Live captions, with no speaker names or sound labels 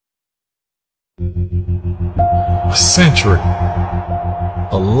A century.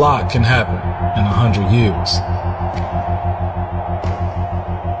 A lot can happen in 100 years.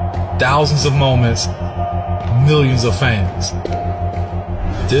 Thousands of moments, millions of fans.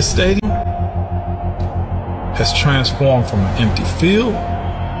 This stadium has transformed from an empty field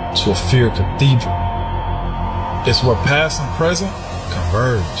to a feared cathedral. It's where past and present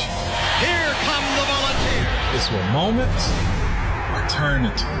converge. Here come the Volunteers. It's where moments are turned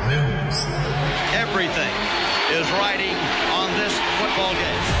into memories. Everything is riding on this football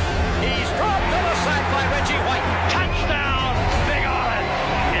game. He's dropped to the sack by Reggie White. Touchdown, Big Island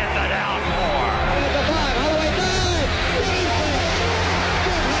in the downpour. At the 5, all the way back.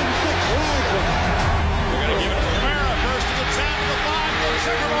 They're going to give it to Rivera. First to the 10, to the 5, to the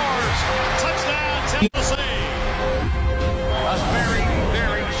Sycamores. Touchdown, Tennessee. A very,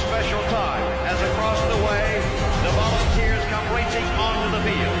 very special time as across the way the Volunteers come racing onto the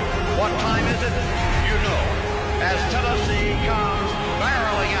field. What time is it? You know, as Tennessee comes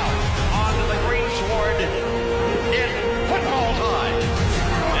barreling out onto the greensward in football time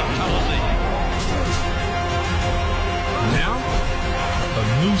in Tennessee. Now, a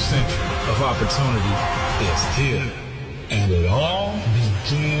new century of opportunity is here. And it all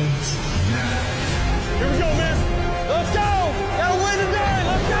begins now. Here we go, man. Let's go. Gotta win today.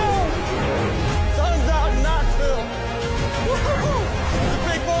 Let's go. Sun's out in Knoxville. Woo-hoo. It's a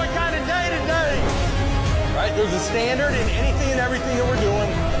big boy kind of day today. Right? There's a standard in anything and everything that we're doing.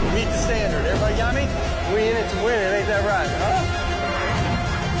 We meet the standard. Everybody got me? We in it to win it. Ain't that right? Huh?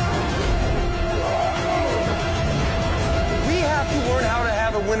 We have to learn how to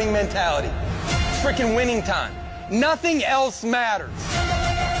have a winning mentality. It's freaking winning time. Nothing else matters.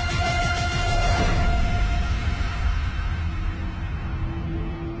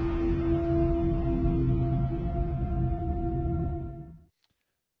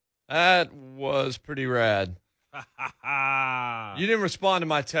 That was pretty rad. You didn't respond to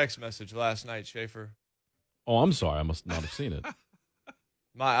my text message last night, Schaefer. Oh, I'm sorry. I must not have seen it.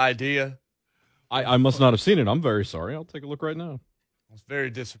 My idea. I must not have seen it. I'm very sorry. I'll take a look right now. I was very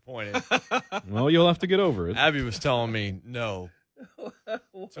disappointed. Well, you'll have to get over it. Abby was telling me no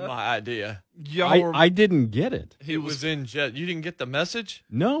to my idea. I didn't get it. It was in jet. You didn't get the message?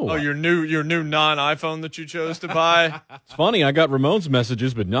 No. Oh, your new non-iPhone that you chose to buy? It's funny. I got Ramon's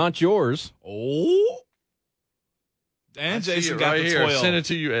messages, but not yours. Oh. And Jason got right the here. 12. I sent it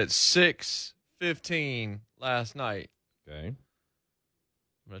to you at 6:15 last night. Okay. I'm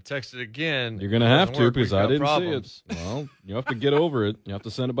going to text it again. You're going to have to work. because We've I got didn't problems. see it. Well, you have to get over it. You have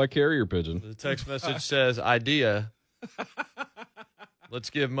to send it by carrier pigeon. The text message says, idea. Let's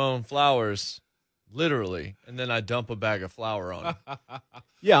give Moan flowers. Literally. And then I dump a bag of flour on him.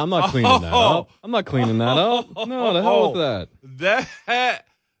 Yeah, I'm not cleaning that up. I'm not cleaning that up. No, the hell with that.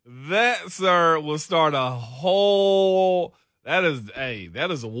 That, sir, will start a whole. That is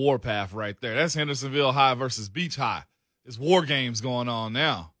a warpath right there. That's Hendersonville High versus Beach High. It's war games going on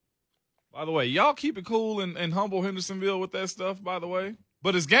now. By the way, y'all keep it cool and humble Hendersonville with that stuff, by the way.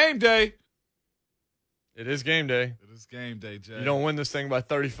 But it's game day. It is game day. It is game day, Jay. You don't win this thing by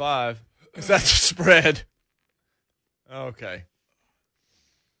 35. Because that's a spread. Okay.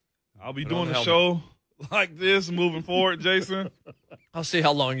 I'll be doing a show like this moving forward, Jason. I'll see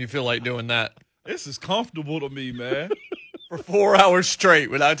how long you feel like doing that. This is comfortable to me, man. For 4 hours straight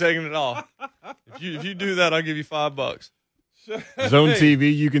without taking it off. If you do that, I'll give you $5. Zone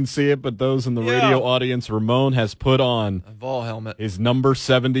TV, you can see it, but those in the radio audience, Ramon has put on a Vol helmet. His number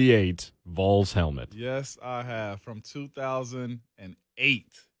 78 Vols helmet. Yes, I have, from 2008.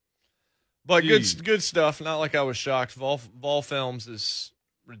 But good stuff. Not like I was shocked. Vol Films is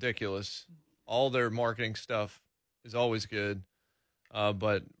ridiculous. All their marketing stuff is always good,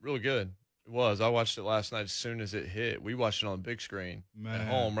 but really good. It was. I watched it last night as soon as it hit. We watched it on the big screen at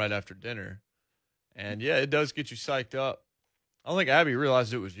home right after dinner. And, yeah, it does get you psyched up. I don't think Abby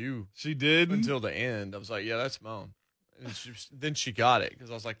realized it was you. She did until the end. I was like, yeah, that's Moan. And then she got it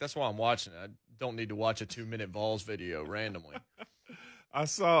because I was like, that's why I'm watching it. I don't need to watch a 2-minute Vols video randomly. I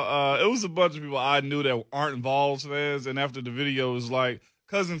saw it was a bunch of people I knew that aren't Vols fans, and after the video, it was like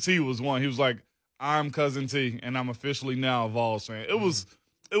Cousin T was one. He was like, "I'm Cousin T, and I'm officially now a Vols fan." It was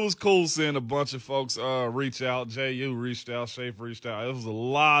cool seeing a bunch of folks reach out. JU reached out, Schaefer reached out. It was a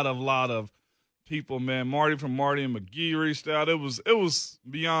lot of people, man. Marty from Marty and McGee reached out. It was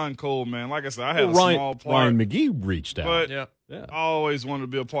beyond cool, man. Like I said, I had a small part. Ryan McGee reached out. But yeah. I always wanted to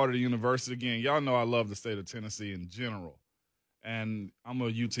be a part of the university again. Y'all know I love the state of Tennessee in general. And I'm a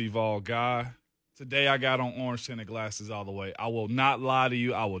UT Vol guy. Today I got on orange tinted glasses all the way. I will not lie to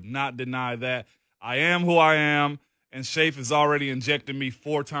you. I will not deny that. I am who I am, and Shafe is already injecting me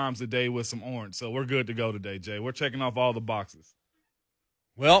 4 times a day with some orange. So we're good to go today, Jay. We're checking off all the boxes.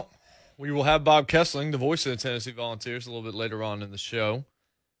 Well, we will have Bob Kessling, the voice of the Tennessee Volunteers, a little bit later on in the show.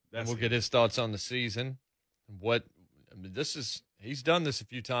 And we'll get his thoughts on the season. He's done this a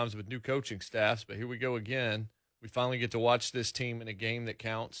few times with new coaching staffs, but here we go again. We finally get to watch this team in a game that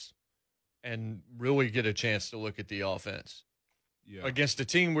counts and really get a chance to look at the offense against a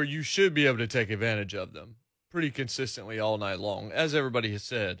team where you should be able to take advantage of them pretty consistently all night long, as everybody has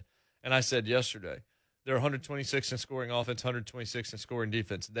said. And I said yesterday, they're 126 in scoring offense, 126 in scoring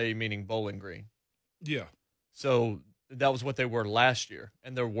defense, they meaning Bowling Green. Yeah. So that was what they were last year,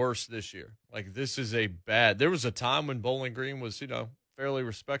 and they're worse this year. Like, this is there was a time when Bowling Green was, fairly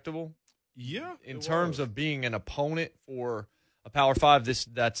respectable. Yeah. In terms of being an opponent for a Power 5,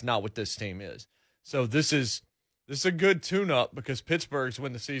 that's not what this team is. So this is a good tune-up because Pittsburgh's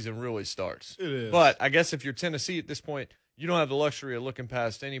when the season really starts. It is. But I guess if you're Tennessee at this point, you don't have the luxury of looking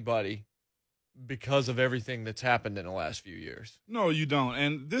past anybody because of everything that's happened in the last few years. No, you don't.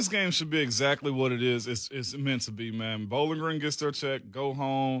 And this game should be exactly what it is. It's meant to be, man. Bowling Green gets their check, go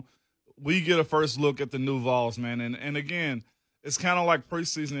home. We get a first look at the new Vols, man. And again, it's kind of like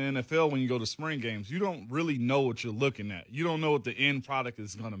preseason in the NFL when you go to spring games. You don't really know what you're looking at. You don't know what the end product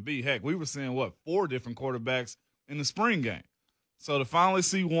is going to be. Heck, we were seeing, 4 different quarterbacks in the spring game. So to finally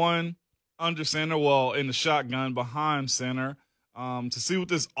see one under center, in the shotgun behind center, to see what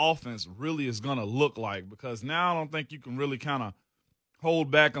this offense really is going to look like, because now I don't think you can really kind of hold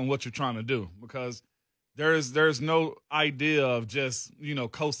back on what you're trying to do, because there's no idea of just,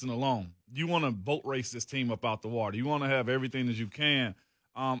 coasting along. You want to boat race this team up out the water. You want to have everything that you can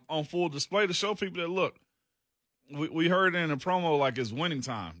on full display to show people that, look, we heard in a promo like it's winning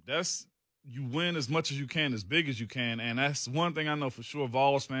time. You win as much as you can, as big as you can, and that's one thing I know for sure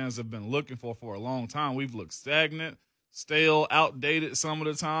Vols fans have been looking for a long time. We've looked stagnant, stale, outdated some of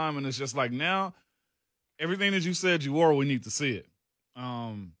the time, and it's just like now everything that you said you were, we need to see it.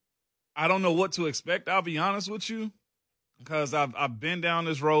 I don't know what to expect, I'll be honest with you, because I've been down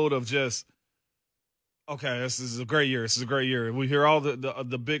this road of just, okay, this is a great year. This is a great year. We hear all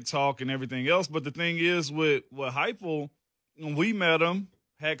the big talk and everything else, but the thing is with Heupel, when we met him,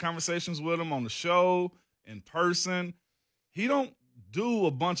 had conversations with him on the show, in person, he don't do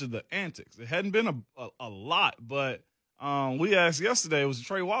a bunch of the antics. It hadn't been a lot, but we asked yesterday, it was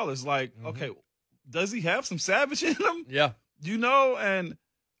Trey Wallace, like, okay, does he have some savage in him? Yeah. And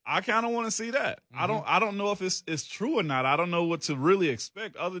I kind of want to see that. I don't know if it's true or not. I don't know what to really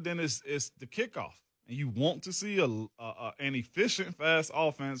expect other than it's the kickoff. And you want to see an efficient, fast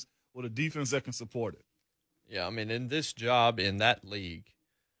offense with a defense that can support it. Yeah, I mean, in this job, in that league,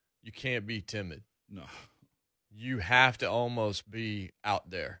 you can't be timid. No. You have to almost be out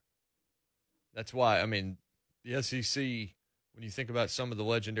there. That's why, I mean, the SEC, when you think about some of the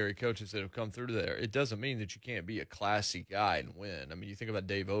legendary coaches that have come through there, it doesn't mean that you can't be a classy guy and win. I mean, you think about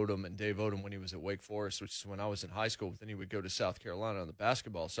Dave Odom when he was at Wake Forest, which is when I was in high school, but then he would go to South Carolina on the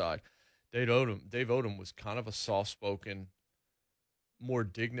basketball side. Dave Odom was kind of a soft-spoken, more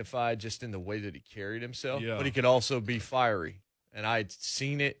dignified just in the way that he carried himself, but he could also be fiery. And I'd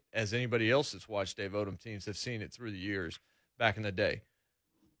seen it, as anybody else that's watched Dave Odom teams have seen it through the years back in the day.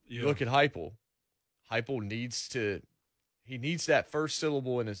 You look at Heupel. Heupel needs that first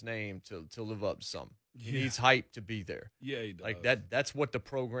syllable in his name to live up to something. He needs hype to be there. Yeah, he does. Like that's what the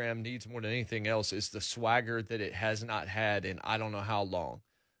program needs more than anything else, is the swagger that it has not had in I don't know how long,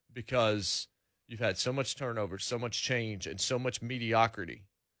 because you've had so much turnover, so much change, and so much mediocrity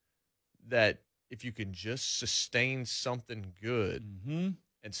that if you can just sustain something good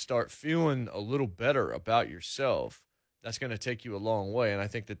and start feeling a little better about yourself, that's going to take you a long way. And I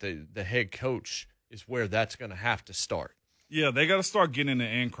think that the head coach is where that's going to have to start. Yeah, they got to start getting in the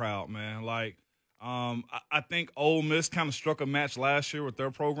in crowd, man. Like, I think Ole Miss kind of struck a match last year with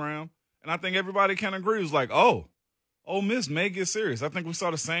their program, and I think everybody kind of agrees. It was like, oh, Ole Miss may get serious. I think we saw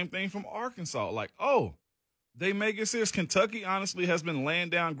the same thing from Arkansas. Like, oh, they may get serious. Kentucky, honestly, has been laying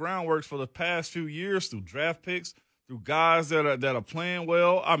down groundwork for the past few years through draft picks, through guys that are playing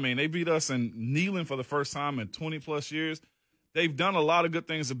well. I mean, they beat us in Neyland for the first time in 20-plus years. They've done a lot of good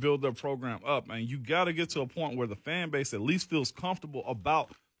things to build their program up, and you got to get to a point where the fan base at least feels comfortable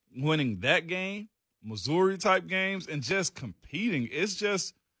about winning that game, Missouri-type games, and just competing. It's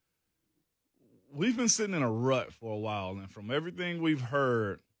just we've been sitting in a rut for a while, and from everything we've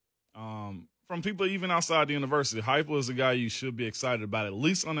heard from people even outside the university, Heupel is a guy you should be excited about, at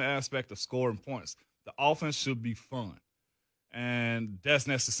least on the aspect of scoring points. The offense should be fun, and that's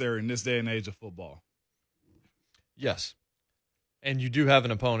necessary in this day and age of football. Yes. And you do have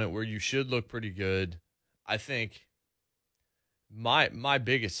an opponent where you should look pretty good. I think My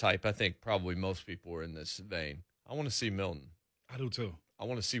biggest hype, I think probably most people are in this vein. I want to see Milton. I do too. I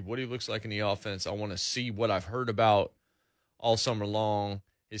want to see what he looks like in the offense. I want to see what I've heard about all summer long,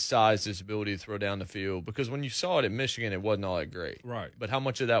 his size, his ability to throw down the field. Because when you saw it at Michigan, it wasn't all that great. Right. But how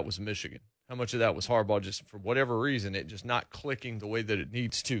much of that was Michigan? How much of that was Harbaugh just for whatever reason, it just not clicking the way that it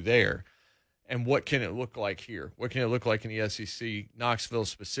needs to there? And what can it look like here? What can it look like in the SEC, Knoxville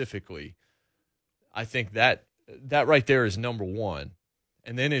specifically? I think that right there is number one.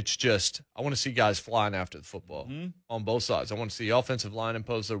 And then it's just, I want to see guys flying after the football on both sides. I want to see the offensive line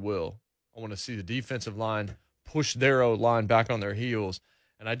impose their will. I want to see the defensive line push their O-line back on their heels.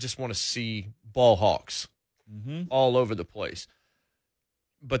 And I just want to see ball hawks all over the place.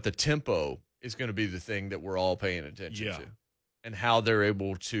 But the tempo is going to be the thing that we're all paying attention to. And how they're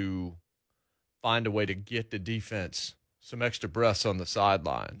able to find a way to get the defense some extra breaths on the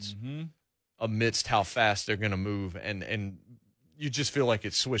sidelines amidst how fast they're going to move. And you just feel like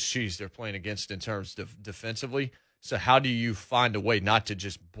it's Swiss cheese they're playing against in terms of defensively. So how do you find a way not to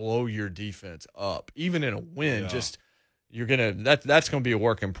just blow your defense up? Even in a win, just you're going to that's going to be a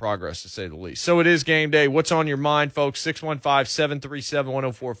work in progress, to say the least. So it is game day. What's on your mind, folks?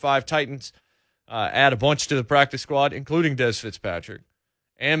 615-737-1045. Titans add a bunch to the practice squad, including Des Fitzpatrick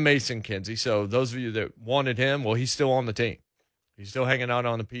and Mason Kinsey. So those of you that wanted him, well, he's still on the team. He's still hanging out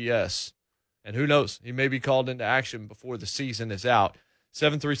on the PS. And who knows? He may be called into action before the season is out.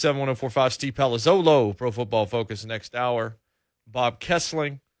 737-1045, Steve Palazzolo, Pro Football Focus next hour. Bob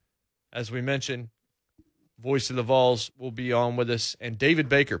Kessling, as we mentioned, voice of the Vols, will be on with us. And David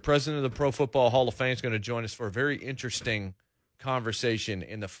Baker, president of the Pro Football Hall of Fame, is going to join us for a very interesting conversation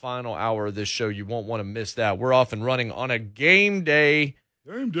in the final hour of this show. You won't want to miss that. We're off and running on a game day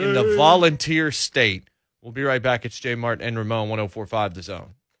in the Volunteer State. We'll be right back. It's JMart and Ramon, 104.5 The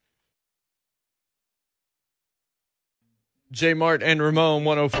Zone. JMart and Ramon,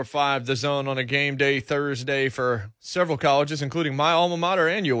 104.5 The Zone on a game day Thursday for several colleges, including my alma mater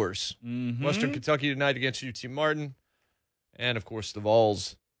and yours. Western Kentucky tonight against UT Martin. And, of course, the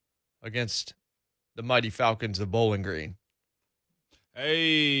Vols against the mighty Falcons of Bowling Green.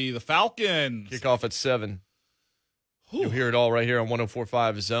 Hey, the Falcons. Kickoff at 7. You'll hear it all right here on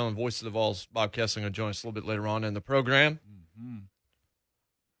 104.5 The Zone. Voice of the Vols, Bob Kessling, will join us a little bit later on in the program.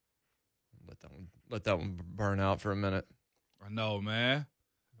 Let that one burn out for a minute. I know, man.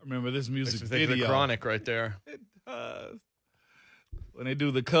 I remember this music video. video. Chronic right there. It does. When they do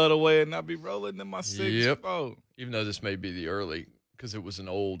the cutaway and I be rolling in my 6-4. Even though this may be the early, because it was an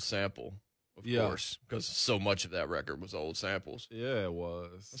old sample, of course, because so much of that record was old samples. Yeah, it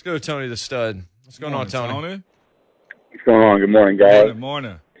was. Let's go to Tony the Stud. What's going on, Tony? What's going on? Good morning, guys. Good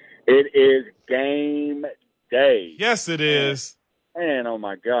morning. It is game day. Yes, it is. And oh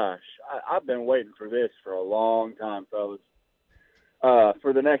my gosh, I've been waiting for this for a long time, fellas.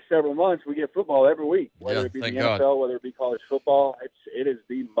 For the next several months, we get football every week, whether it be the NFL, whether it be college football. It is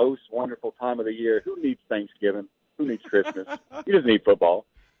the most wonderful time of the year. Who needs Thanksgiving? Who needs Christmas? You just need football.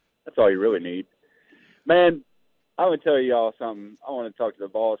 That's all you really need. Man, I want to tell you all something. I want to talk to the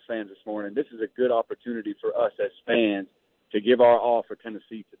Vols fans this morning. This is a good opportunity for us as fans to give our all for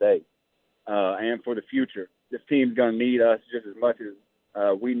Tennessee today and for the future. This team's going to need us just as much as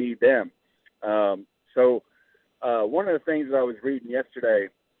we need them. One of the things that I was reading yesterday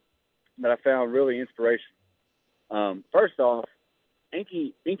that I found really inspirational. First off,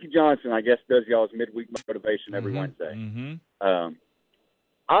 Inky Johnson, I guess, does y'all's midweek motivation every Wednesday. I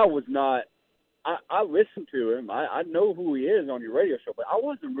listened to him. I know who he is on your radio show, but I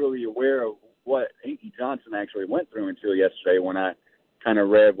wasn't really aware of what Inky Johnson actually went through until yesterday when I kind of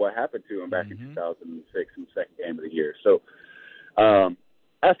read what happened to him back in 2006 in the second game of the year. So,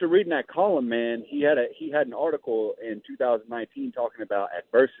 after reading that column, man, he had an article in 2019 talking about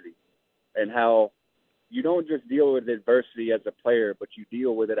adversity and how you don't just deal with adversity as a player, but you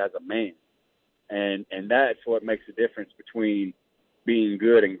deal with it as a man. And that's what makes the difference between being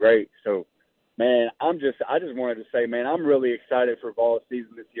good and great. So, man, I just wanted to say, man, I'm really excited for Vols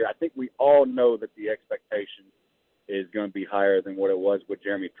season this year. I think we all know that the expectation is going to be higher than what it was with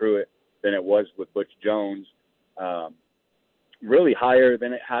Jeremy Pruitt, than it was with Butch Jones. Really higher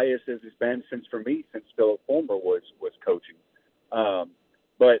than highest as it's been since Philip Fulmer was coaching.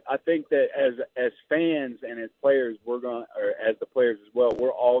 But I think that as fans and as players, as the players as well, we're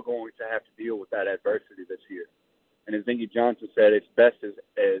all going to have to deal with that adversity this year. And as Inky Johnson said, it's best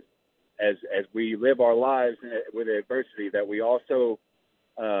as we live our lives with adversity that we also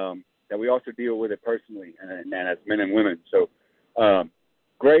deal with it personally and as men and women. So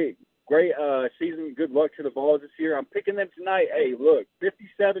great season. Good luck to the Vols this year. I'm picking them tonight. Hey, look, 57-16.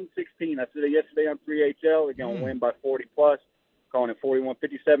 I said it yesterday on 3HL. They're going to win by 40+. calling it 41,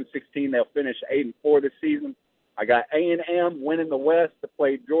 57-16. They'll finish 8-4 this season. I got A&M winning the West to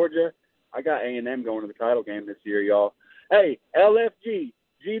play Georgia. I got A&M going to the title game this year, y'all. Hey, LFG,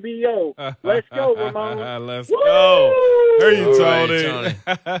 GBO, let's go, Ramon. Let's go. Here you, Tony.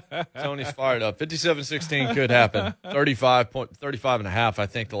 Right, Tony's fired up. 57-16 could happen. 35.5, I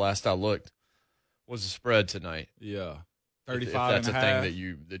think the last I looked, was the spread tonight. Yeah. If that's a thing that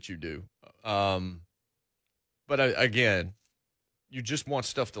you do. But again, you just want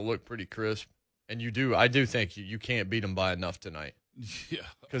stuff to look pretty crisp. And I do think you can't beat them by enough tonight. Yeah.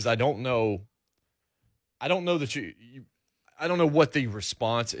 Because I don't know that I don't know what the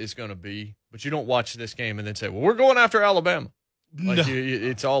response is going to be, but you don't watch this game and then say, well, we're going after Alabama. Like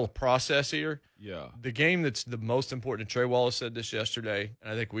it's all a process here. Yeah. The game that's the most important, Trey Wallace said this yesterday,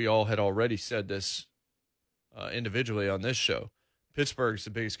 and I think we all had already said this individually on this show. Pittsburgh's the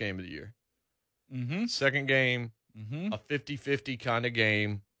biggest game of the year. Mm-hmm. Second game, a 50-50 kind of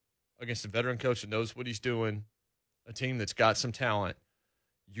game against a veteran coach that knows what he's doing, a team that's got some talent.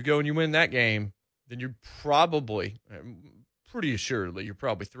 You go and you win that game, then you're pretty assuredly, you're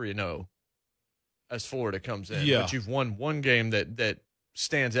probably 3-0 as Florida comes in. Yeah. But you've won one game that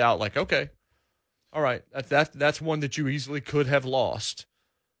stands out like, okay, all right, that's one that you easily could have lost.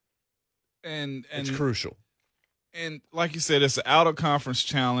 And it's crucial. And like you said, it's an out-of-conference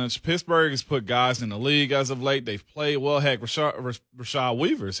challenge. Pittsburgh has put guys in the league as of late. They've played well. Heck, Rashad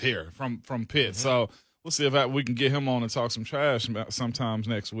Weaver's here from Pitt. Mm-hmm. So we'll see if we can get him on and talk some trash sometimes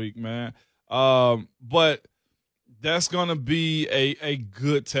next week, man. But that's going to be a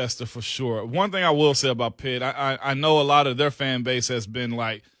good tester for sure. One thing I will say about Pitt, I know a lot of their fan base has been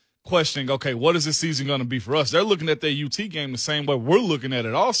like questioning, okay, what is this season going to be for us? They're looking at their UT game the same way we're looking at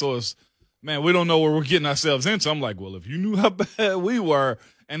it also as, man, we don't know where we're getting ourselves into. I'm like, well, if you knew how bad we were,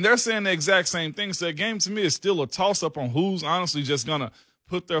 and they're saying the exact same thing. So that game to me is still a toss-up on who's honestly just going to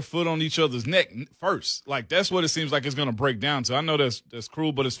put their foot on each other's neck first. Like, that's what it seems like it's going to break down to. I know that's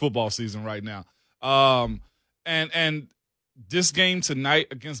cruel, but it's football season right now. And this game tonight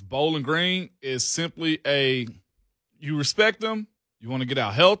against Bowling Green is simply you respect them, you want to get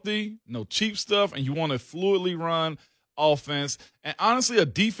out healthy, no cheap stuff, and you want to fluidly run offense, and honestly a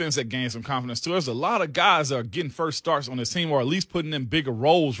defense that gains some confidence too. There's a lot of guys that are getting first starts on this team, or at least putting in bigger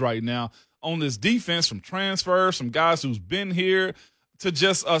roles right now on this defense, from transfers, some guys who's been here, to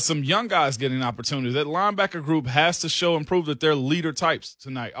just some young guys getting opportunities. That linebacker group has to show and prove that they're leader types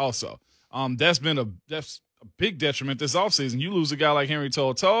tonight also. That's a big detriment this offseason. You lose a guy like Henry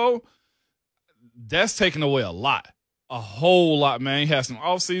To'oTo'o, that's taken away a lot. A whole lot, man. He had some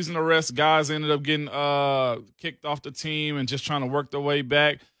offseason arrests. Guys ended up getting kicked off the team and just trying to work their way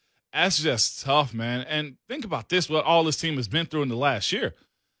back. That's just tough, man. And think about this, what all this team has been through in the last year.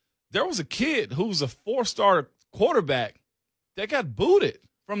 There was a kid who was a 4-star quarterback that got booted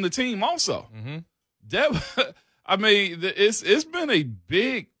from the team also. Mm-hmm. It's been a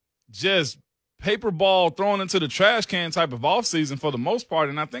big just paper ball thrown into the trash can type of offseason for the most part.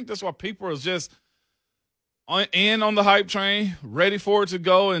 And I think that's why people are just on the hype train, ready for it to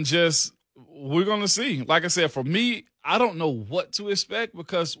go, and just we're going to see. Like I said, for me, I don't know what to expect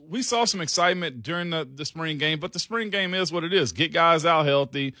because we saw some excitement during the spring game, but the spring game is what it is. Get guys out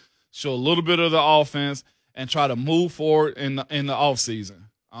healthy, show a little bit of the offense, and try to move forward in the offseason.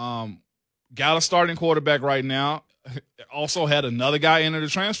 Got a starting quarterback right now. Also had another guy enter the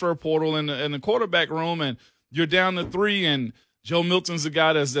transfer portal in the quarterback room, and you're down to 3, and Joe Milton's the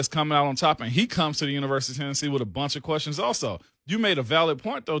guy that's coming out on top, and he comes to the University of Tennessee with a bunch of questions also. You made a valid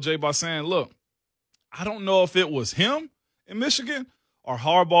point, though, Jay, by saying, look, I don't know if it was him in Michigan or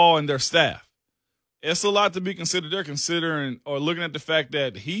Harbaugh and their staff. It's a lot to be considered. They're considering or looking at the fact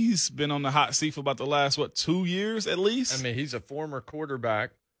that he's been on the hot seat for about the last, 2 years at least? I mean, he's a former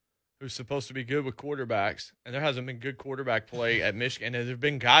quarterback who's supposed to be good with quarterbacks, and there hasn't been good quarterback play at Michigan. And there have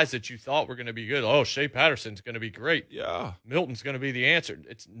been guys that you thought were going to be good. Oh, Shea Patterson's going to be great. Yeah. Milton's going to be the answer.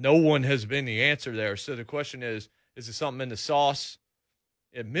 No one has been the answer there. So the question is it something in the sauce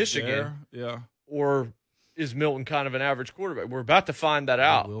at Michigan? Yeah. Or is Milton kind of an average quarterback? We're about to find that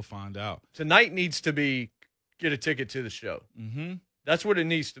out. We'll find out. Tonight needs to be get a ticket to the show. Mm-hmm. That's what it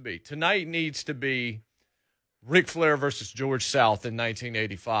needs to be. Tonight needs to be Ric Flair versus George South in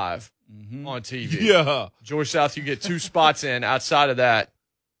 1985 on TV. Yeah. George South, you get 2 spots in. Outside of that,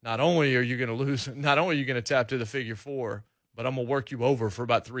 not only are you going to lose, not only are you going to tap to the figure 4, but I'm going to work you over for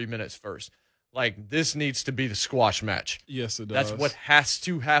about 3 minutes first. Like, this needs to be the squash match. Yes, it does. That's what has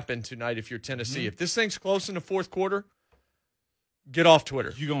to happen tonight if you're Tennessee. Mm-hmm. If this thing's close in the fourth quarter, get off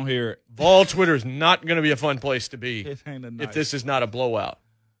Twitter. You're going to hear it. Vol Twitter is not going to be a fun place to be if this is not a blowout.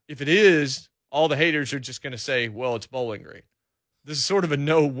 If it is, all the haters are just going to say, well, it's Bowling Green. This is sort of a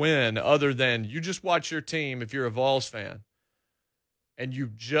no-win other than you just watch your team if you're a Vols fan, and you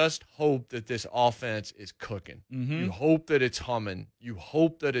just hope that this offense is cooking. Mm-hmm. You hope that it's humming. You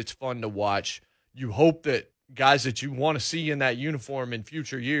hope that it's fun to watch. You hope that guys that you want to see in that uniform in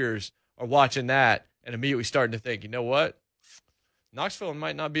future years are watching that and immediately starting to think, you know what? Knoxville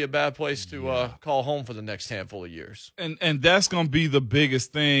might not be a bad place to call home for the next handful of years. And that's going to be the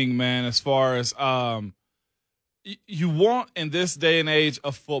biggest thing, man, as far as you want in this day and age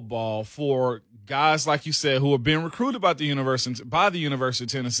of football for guys, like you said, who are being recruited by the University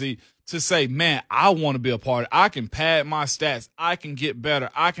of Tennessee to say, man, I want to be a part of it. I can pad my stats. I can get better.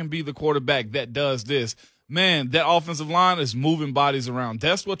 I can be the quarterback that does this. Man, that offensive line is moving bodies around.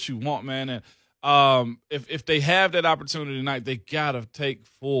 That's what you want, man. And if they have that opportunity tonight, they got to take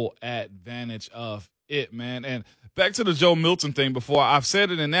full advantage of it, man. And back to the Joe Milton thing before, I've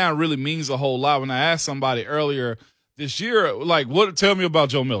said it, and now it really means a whole lot. When I asked somebody earlier this year, like, tell me about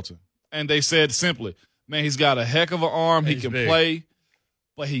Joe Milton. And they said simply, man, he's got a heck of an arm. He can play,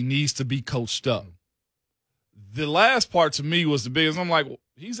 but he needs to be coached up. The last part to me was the biggest. I'm like, well,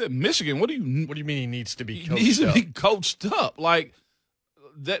 he's at Michigan. What do you mean he needs to be coached up? He needs to be coached up. Like,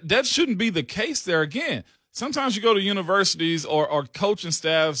 that shouldn't be the case there. Again, sometimes you go to universities or coaching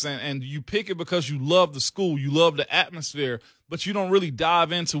staffs and you pick it because you love the school, you love the atmosphere, but you don't really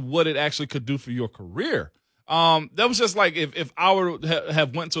dive into what it actually could do for your career. That was just like if I would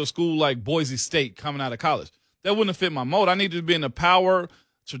have went to a school like Boise State coming out of college. That wouldn't have fit my mold. I needed to be in a power,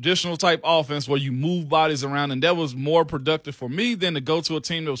 traditional type offense where you move bodies around, and that was more productive for me than to go to a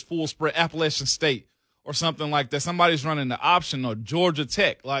team that was full spread, Appalachian State or something like that. Somebody's running the option, or Georgia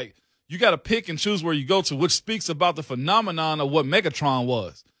Tech. Like, you got to pick and choose where you go to, which speaks about the phenomenon of what Megatron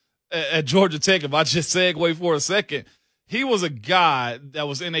was at Georgia Tech. If I just segue for a second, he was a guy that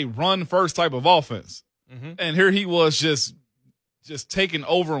was in a run-first type of offense. Mm-hmm. And here he was just taking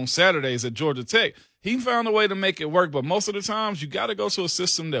over on Saturdays at Georgia Tech. He found a way to make it work, but most of the times you got to go to a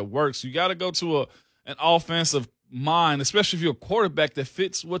system that works. You got to go to an offensive mind, especially if you're a quarterback that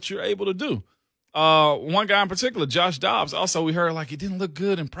fits what you're able to do. One guy in particular, Josh Dobbs, also we heard like he didn't look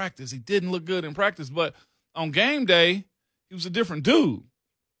good in practice. But on game day, he was a different dude.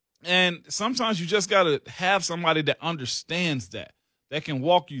 And sometimes you just got to have somebody that understands that can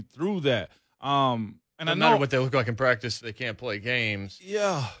walk you through that. And no matter what they look like in practice, they can't play games.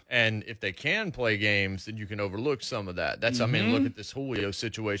 Yeah. And if they can play games, then you can overlook some of that. That's, I mean, look at this Julio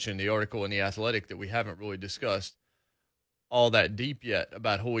situation, the article in The Athletic that we haven't really discussed all that deep yet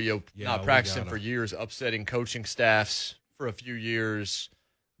about Julio not practicing for years, upsetting coaching staffs for a few years,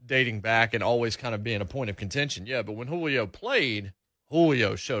 dating back and always kind of being a point of contention. Yeah, but when Julio played,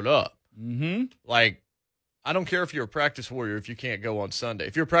 Julio showed up. Mm-hmm. Like, I don't care if you're a practice warrior if you can't go on Sunday.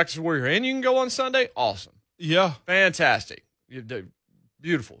 If you're a practice warrior and you can go on Sunday, awesome. Yeah. Fantastic.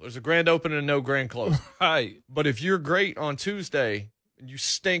 Beautiful. There's a grand opening and no grand close. Right. But if you're great on Tuesday and you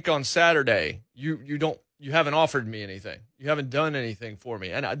stink on Saturday, you haven't offered me anything. You haven't done anything for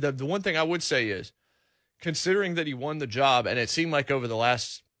me. And the one thing I would say is, considering that he won the job, and it seemed like over the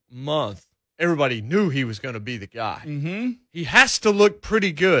last month, everybody knew he was going to be the guy. Mm-hmm. He has to look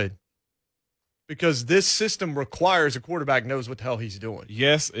pretty good, because this system requires a quarterback knows what the hell he's doing.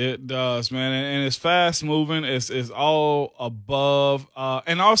 Yes, it does, man. And it's fast moving. It's all above.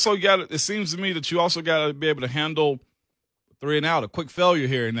 And also, it seems to me that you also got to be able to handle 3 and out, a quick failure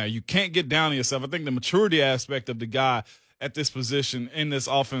here and there. You can't get down on yourself. I think the maturity aspect of the guy at this position in this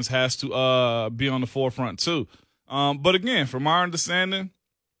offense has to be on the forefront too. But again, from our understanding,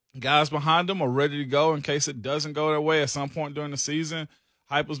 guys behind him are ready to go in case it doesn't go their way at some point during the season.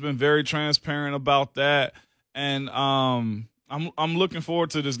 Hype has been very transparent about that, and I'm looking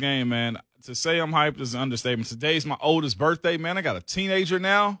forward to this game, man. To say I'm hyped is an understatement. Today's my oldest birthday, man. I got a teenager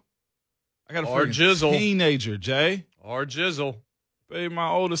now. I got a freaking teenager, Jay. Our jizzle. Baby, my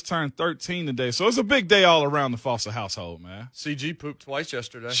oldest turned 13 today, so it's a big day all around the Foster household, man. CG pooped twice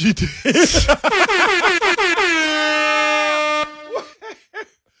yesterday. She did.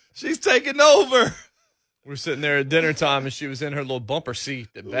 She's taking over. We were sitting there at dinner time, and she was in her little bumper seat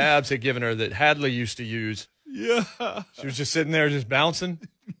that Babs had given her that Hadley used to use. Yeah. She was just sitting there just bouncing,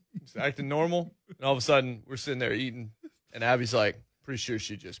 just acting normal. And all of a sudden, we're sitting there eating, and Abby's like, pretty sure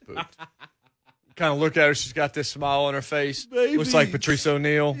she just pooped. Kind of look at her. She's got this smile on her face. Baby. Looks like Patrice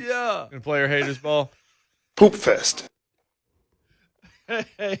O'Neal. Yeah. Gonna play her haters ball. Poop fest.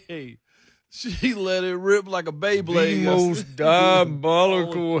 Hey. She let it rip like a Beyblade. The most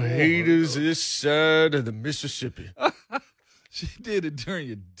diabolical haters this side of the Mississippi. She did it during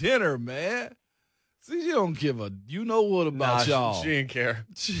your dinner, man. See, you don't give a you-know-what about y'all. She didn't care.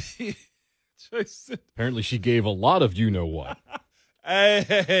 Apparently she gave a lot of you-know-what.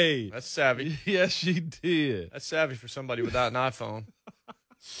 Hey. That's savvy. Yes, she did. That's savvy for somebody without an iPhone.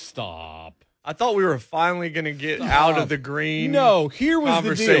 Stop. I thought we were finally going to get out of the green here was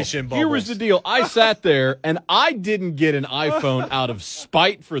conversation the deal. bubbles. Here was the deal. I sat there, and I didn't get an iPhone out of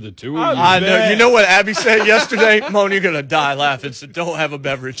spite for the two of you. I know. You know what Abby said yesterday? Mon, you're going to die laughing, so don't have a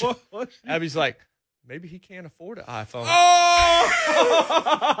beverage. Abby's like, maybe he can't afford an iPhone. Oh!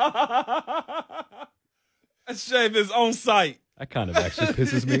 That's shame is on site. That kind of actually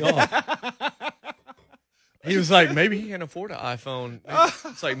pisses me off. He was like, maybe he can't afford an iPhone.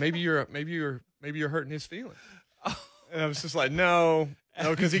 It's like maybe you're hurting his feelings. And I was just like, no,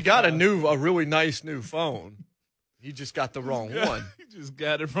 because he got a really nice new phone. He just got the wrong one. He just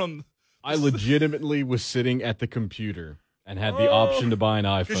got it from. I legitimately was sitting at the computer and had the option to buy an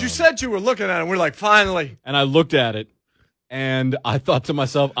iPhone. Because you said you were looking at it, and we're like, finally. And I looked at it, and I thought to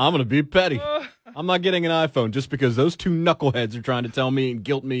myself, I'm going to be petty. I'm not getting an iPhone just because those two knuckleheads are trying to tell me and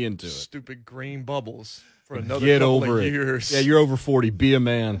guilt me into it. Stupid green bubbles. For another Get couple over of it. years. Yeah, you're over 40. Be a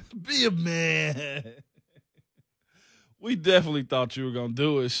man. Be a man. We definitely thought you were going to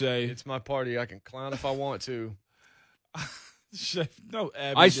do it, Shay. It's my party. I can clown if I want to. Shay, no,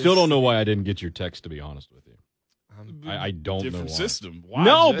 Abby, I still don't know why I didn't get your text, to be honest with you. I don't know why. Different system. Why,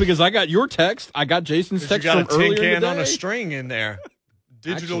 no, Jay? because I got your text. I got Jason's text You got from a tin earlier in can the on day. a string in there.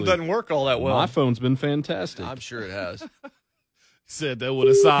 Digital Actually, doesn't work all that well. My phone's been fantastic. I'm sure it has. Said that with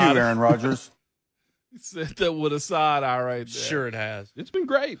a side. Aaron Rodgers. He said that with a side eye right there. Sure it has. It's been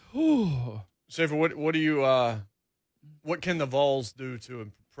great. Schaefer, what do you what can the Vols do to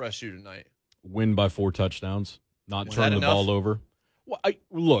impress you tonight? Win by 4 touchdowns, not Was turn that the enough? ball over. Well,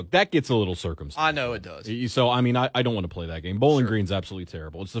 look, that gets a little circumstantial. I know it does. So, I mean, I don't want to play that game. Bowling Sure. Green's absolutely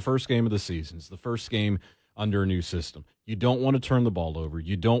terrible. It's the first game of the season. It's the first game under a new system. You don't want to turn the ball over.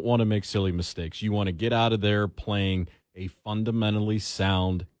 You don't want to make silly mistakes. You want to get out of there playing a fundamentally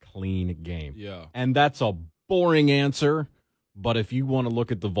sound, clean game. Yeah. And that's a boring answer, but if you want to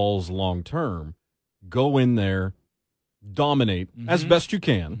look at the Vols long term, go in there, dominate as best you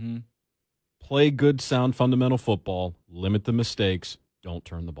can, play good, sound, fundamental football, limit the mistakes, don't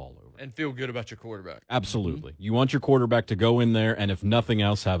turn the ball over. And feel good about your quarterback. Absolutely. You want your quarterback to go in there and, if nothing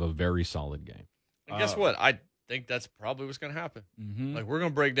else, have a very solid game. And guess what? I think that's probably what's going to happen. Like, we're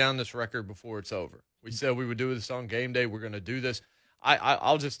going to break down this record before it's over. We said we would do this on game day. We're going to do this.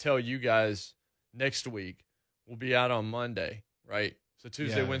 I'll just tell you guys next week. We'll be out on Monday, right? So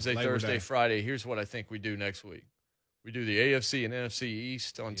Tuesday, Yeah, Wednesday, Labor Thursday, Day. Friday. Here's what I think we do next week. We do the AFC and NFC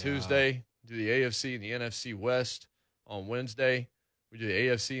East on Tuesday. Do the AFC and the NFC West on Wednesday. We do the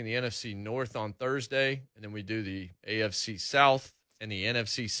AFC and the NFC North on Thursday. And then we do the AFC South and the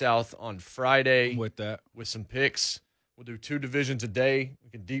NFC South on Friday. I'm with that. With some picks. We'll do 2 divisions a day.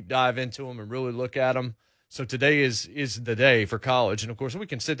 We can deep dive into them and really look at them. So today is the day for college. And, of course, we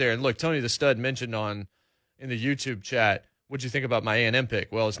can sit there and look. Tony the Stud mentioned in the YouTube chat, what'd you think about my A&M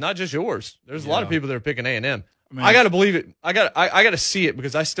pick? Well, it's not just yours. There's a lot of people that are picking A&M. I got to believe it. I got to see it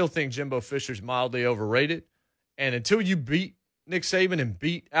because I still think Jimbo Fisher's mildly overrated. And until you beat Nick Saban and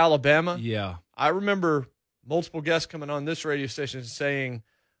beat Alabama, I remember multiple guests coming on this radio station saying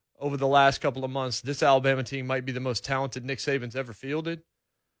over the last couple of months, this Alabama team might be the most talented Nick Saban's ever fielded.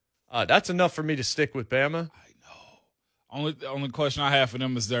 That's enough for me to stick with Bama. The only question I have for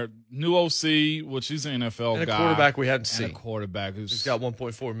them is their new OC, which he's an NFL And a guy. quarterback we hadn't And seen. a quarterback who's got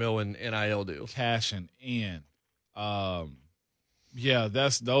 $1.4 million in NIL deals. Cashing in. Those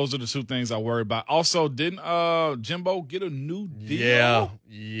are the 2 things I worry about. Also, didn't Jimbo get a new deal?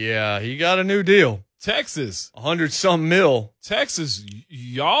 Yeah, he got a new deal. Texas. 100-some mil. Texas,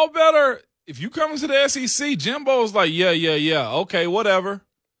 y'all better, if you come into the SEC, Jimbo's like, yeah, okay, whatever.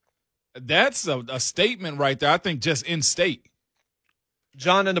 That's a statement right there, I think, just in state.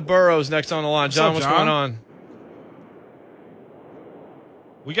 John in the Burrows next on the line. John, what's going on?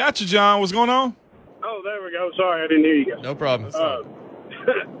 We got you, John. What's going on? Oh, there we go. Sorry, I didn't hear you guys. No problem.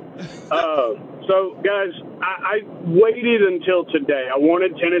 So, guys, I waited until today. I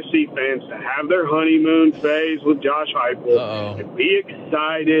wanted Tennessee fans to have their honeymoon phase with Josh Heupel and be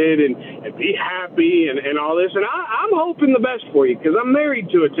excited and be happy and all this. And I'm hoping the best for you because I'm married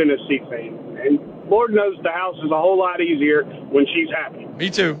to a Tennessee fan. And Lord knows the house is a whole lot easier when she's happy. Me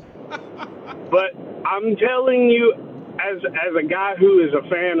too. But I'm telling you, as a guy who is a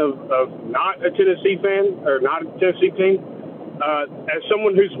fan of not a Tennessee fan or not a Tennessee team, as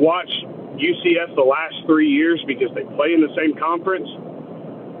someone who's watched UCF the last 3 years because they play in the same conference,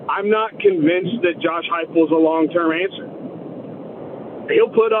 I'm not convinced that Josh Heupel is a long-term answer. He'll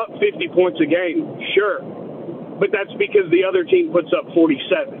put up 50 points a game, sure, but that's because the other team puts up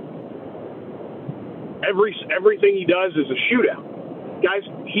 47. Everything he does is a shootout. guys,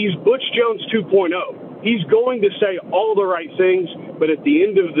 he's Butch Jones 2.0. He's going to say all the right things, but at the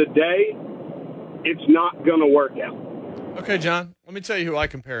end of the day, it's not going to work out. Okay, John, let me tell you who I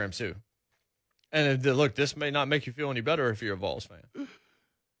compare him to. And look, this may not make you feel any better if you're a Vols fan.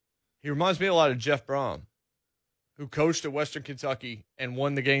 He reminds me a lot of Jeff Brom, who coached at Western Kentucky and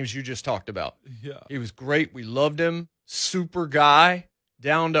won the games you just talked about. Yeah. He was great. We loved him. Super guy,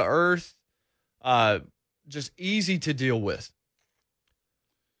 down to earth, just easy to deal with.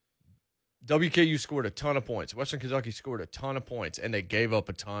 WKU scored a ton of points. Western Kentucky scored a ton of points, and they gave up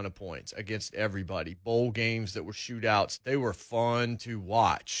a ton of points against everybody. Bowl games that were shootouts. They were fun to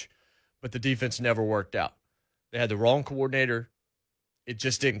watch, but the defense never worked out. They had the wrong coordinator. It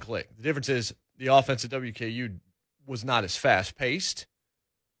just didn't click. The difference is the offense at WKU was not as fast-paced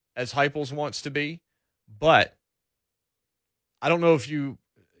as Heupel's wants to be, but I don't know if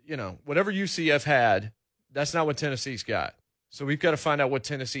whatever UCF had, that's not what Tennessee's got. So we've got to find out what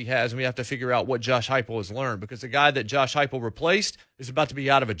Tennessee has, and we have to figure out what Josh Heupel has learned, because the guy that Josh Heupel replaced is about to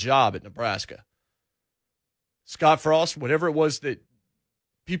be out of a job at Nebraska. Scott Frost, whatever it was that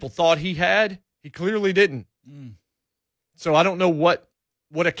people thought he had, he clearly didn't. So I don't know what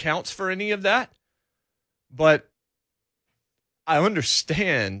accounts for any of that, but I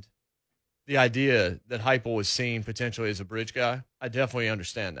understand the idea that Heupel was seen potentially as a bridge guy. I definitely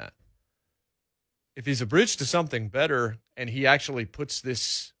understand that. If he's a bridge to something better and he actually puts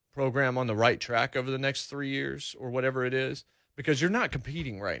this program on the right track over the next 3 years or whatever it is, because you're not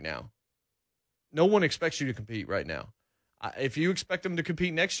competing right now. No one expects you to compete right now. If you expect them to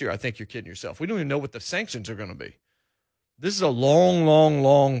compete next year, I think you're kidding yourself. We don't even know what the sanctions are going to be. This is a long, long,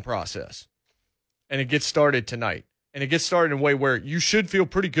 long process. And it gets started tonight. And it gets started in a way where you should feel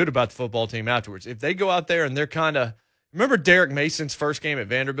pretty good about the football team afterwards. If they go out there and they're kind of – remember Derek Mason's first game at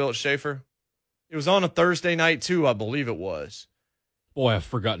Vanderbilt, Schaefer? It was on a Thursday night, too, I believe it was. Boy, I've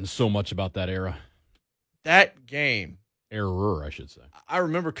forgotten so much about that era. That game. Error, I should say. I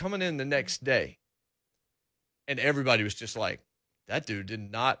remember coming in the next day, and everybody was just like, that dude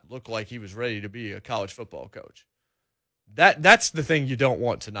did not look like he was ready to be a college football coach. That's the thing you don't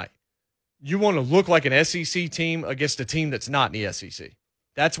want tonight. You want to look like an SEC team against a team that's not in the SEC.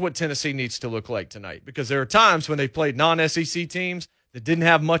 That's what Tennessee needs to look like tonight, because there are times when they played non-SEC teams that didn't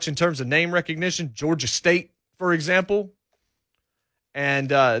have much in terms of name recognition, Georgia State, for example. And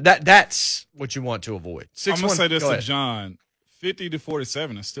that's what you want to avoid. I'm going to say this to John,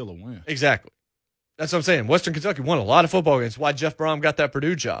 50-47 is still a win. Exactly. That's what I'm saying. Western Kentucky won a lot of football games. Why Jeff Brom got that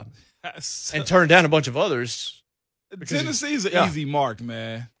Purdue job and turned down a bunch of others. Tennessee's an easy mark,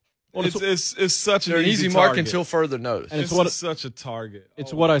 man. Well, it's such an easy mark until further notice. And it's such a target.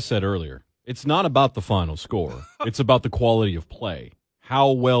 It's what I said earlier. It's not about the final score. It's about the quality of play.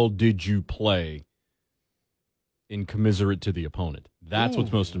 How well did you play in commiserate to the opponent? That's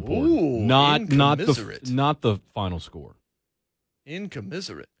what's most important. Not the final score.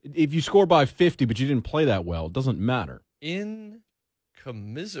 Incommiserate. If you score by 50 but you didn't play that well, it doesn't matter.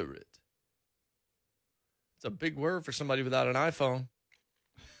 Incommiserate. It's a big word for somebody without an iPhone.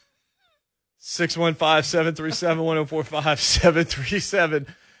 615-737-1045,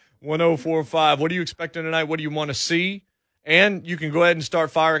 737-1045. What are you expecting tonight? What do you want to see? And you can go ahead and start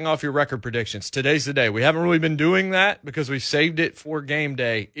firing off your record predictions. Today's the day. We haven't really been doing that because we saved it for game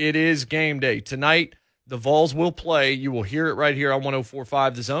day. It is game day. Tonight, the Vols will play. You will hear it right here on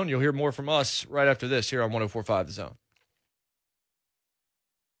 104.5 The Zone. You'll hear more from us right after this here on 104.5 The Zone.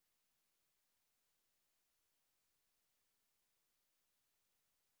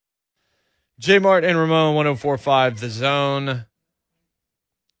 JMart and Ramon, 104.5 The Zone.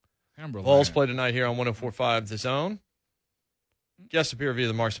 Vols play tonight here on 104.5 The Zone. Guest appear via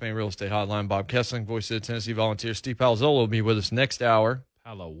the Marks Main Real Estate Hotline. Bob Kessling, voice of the Tennessee Volunteers. Steve Palazzolo will be with us next hour.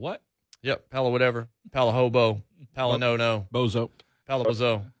 Pala what? Yep, Pala whatever. Pala hobo. Pala no-no. Bozo. Pala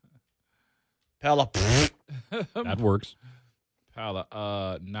bozo. Pala That works.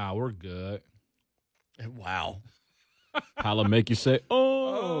 Pala, nah, we're good. Wow. Pala make you say,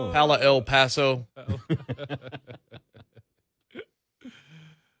 oh. Pala El Paso.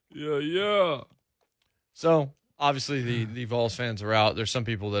 Yeah. So, obviously, the Vols fans are out. There's some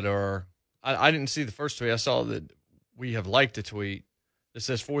people that are – I didn't see the first tweet. I saw that we have liked a tweet that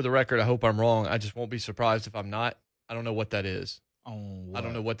says, for the record, I hope I'm wrong. I just won't be surprised if I'm not. I don't know what that is. Oh, I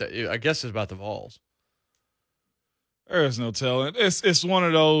don't know what that is. I guess it's about the Vols. There's no telling. It's one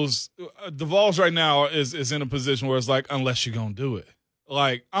of those – the Vols right now is in a position where it's like, unless you're going to do it.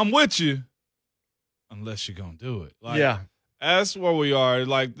 Like, I'm with you unless you're going to do it. Like, yeah. That's where we are.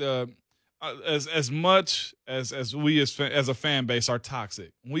 Like, as much as we as a fan base are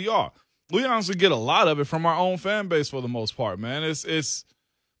toxic, we are. we honestly get a lot of it from our own fan base for the most part, man. It's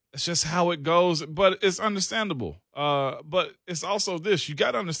just how it goes, but it's understandable. But it's also this. You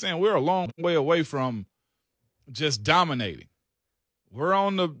got to understand we're a long way away from just dominating. We're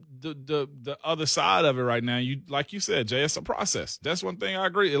on the other side of it right now. Like you said, Jay, it's a process. That's one thing I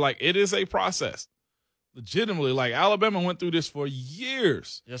agree. Like, it is a process. Legitimately, like, Alabama went through this for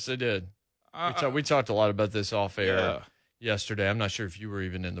years. Yes, they did. We talked a lot about this off air. Yeah. Yesterday. I'm not sure if you were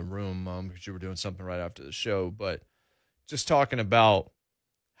even in the room because you were doing something right after the show, but just talking about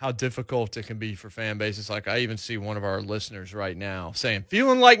how difficult it can be for fan bases. Like, I even see one of our listeners right now saying,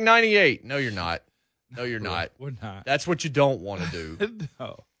 feeling like 98. No, you're not. No, you're not. We're not. That's what you don't want to do.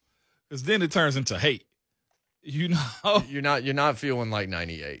 No. Because then it turns into hate. You know? You're not feeling like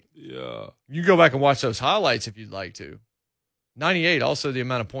 98. Yeah. You go back and watch those highlights if you'd like to. 98, also the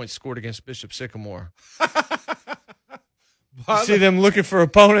amount of points scored against Bishop Sycamore. You see them looking for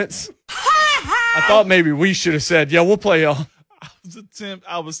opponents. I thought maybe we should have said, yeah, we'll play y'all.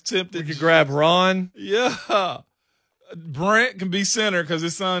 I was tempted. We could grab Ron. Yeah. Brent can be center because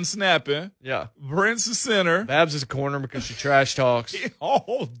his son's snapping. Yeah. Brent's the center. Babs is a corner because she trash talks.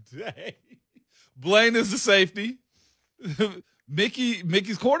 All day. Blaine is the safety.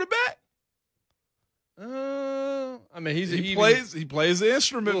 Mickey's quarterback. I mean, he plays the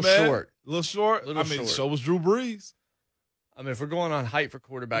instrument, little man. short. A little short. Little short. So was Drew Brees. I mean, if we're going on height for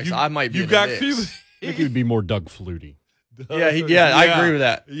quarterbacks, I might be. You in got the people. mix. I think it would be more Doug Flutie. Yeah, I agree with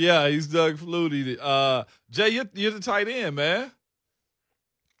that. Yeah, he's Doug Flutie. Jay, you're the tight end, man.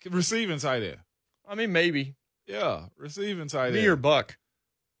 Receiving tight end. I mean, maybe. Yeah, receiving tight end. Me or Buck.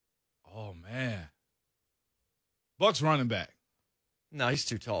 Oh, man. Buck's running back. No, he's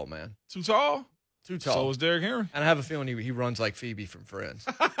too tall, man. Too tall? Too tall. So is Derrick Henry. And I have a feeling he runs like Phoebe from Friends.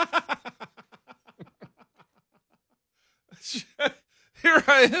 Here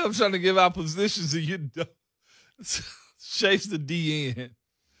I am trying to give out positions and you don't. Shafe's the DN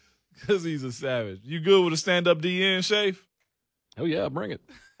because he's a savage. You good with a stand-up DN, Shafe? Oh, yeah, bring it.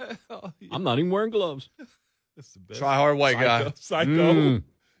 Hell yeah. I'm not even wearing gloves. That's the best. Try hard white guy. Psycho.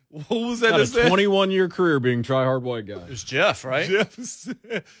 What was that? Got a 21-year career being try-hard white guy. It was Jeff, right? Jeff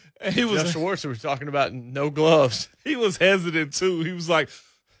Schwartz was talking about no gloves. He was hesitant, too. He was like,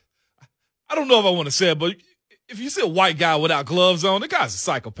 I don't know if I want to say it, but if you see a white guy without gloves on, the guy's a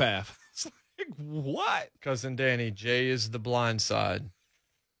psychopath. It's like, what? Cousin Danny, Jay is the blind side.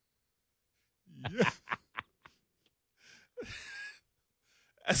 Yeah.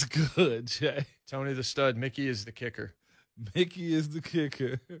 That's good, Jay. Tony the stud. Mickey is the kicker. Mickey is the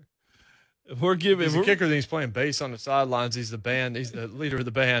kicker. He's the kicker, then he's playing bass on the sidelines. He's the band. He's the leader of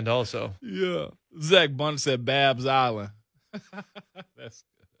the band also. Yeah. Zach Bunn said Babs Island. That's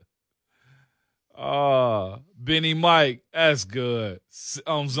good. Benny Mike. That's good.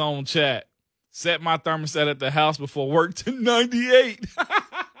 On Zone Chat. Set my thermostat at the house before work to 98.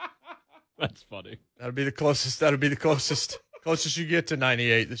 That's funny. That'll be the closest closest you get to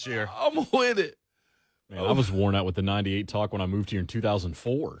 98 this year. I'm with it. Man, I was worn out with the 98 talk when I moved here in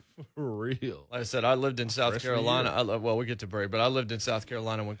 2004. For real. Like I said, I lived in South Freshman Carolina. We'll get to break, but I lived in South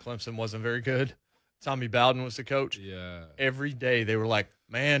Carolina when Clemson wasn't very good. Tommy Bowden was the coach. Yeah. Every day they were like,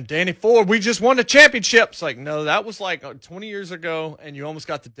 man, Danny Ford, we just won the championship. It's like, no, that was like 20 years ago, and you almost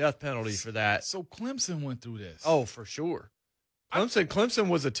got the death penalty for that. So Clemson went through this. Oh, for sure. Clemson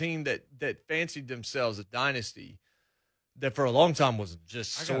was a team that fancied themselves a dynasty that for a long time was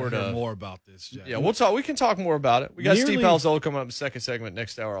just sort of more about this, Jack. Yeah, we'll talk. We can talk more about it. We got Steve Palazzolo coming up in the second segment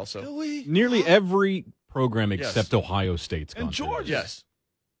next hour also. Do we? Nearly every program except Ohio State's gone and Georgia. Yes.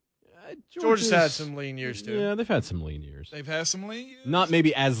 Georgia's had some lean years too. Yeah, they've had some lean years. They've had some lean years? Not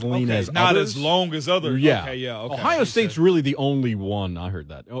maybe as lean as not others. as long as others. Yeah. Okay, yeah. Okay. Ohio State's really the only one, I heard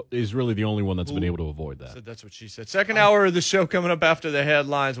that, is really the only one that's been able to avoid that. So that's what she said. Second hour of the show coming up after the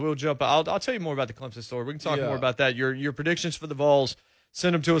headlines. We'll jump. I'll tell you more about the Clemson story. We can talk more about that. Your predictions for the Vols,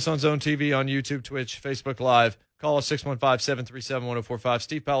 send them to us on Zone TV, on YouTube, Twitch, Facebook Live. Call us 615-737-1045.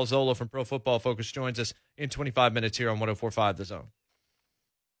 Steve Palazzolo from Pro Football Focus joins us in 25 minutes here on 1045 The Zone.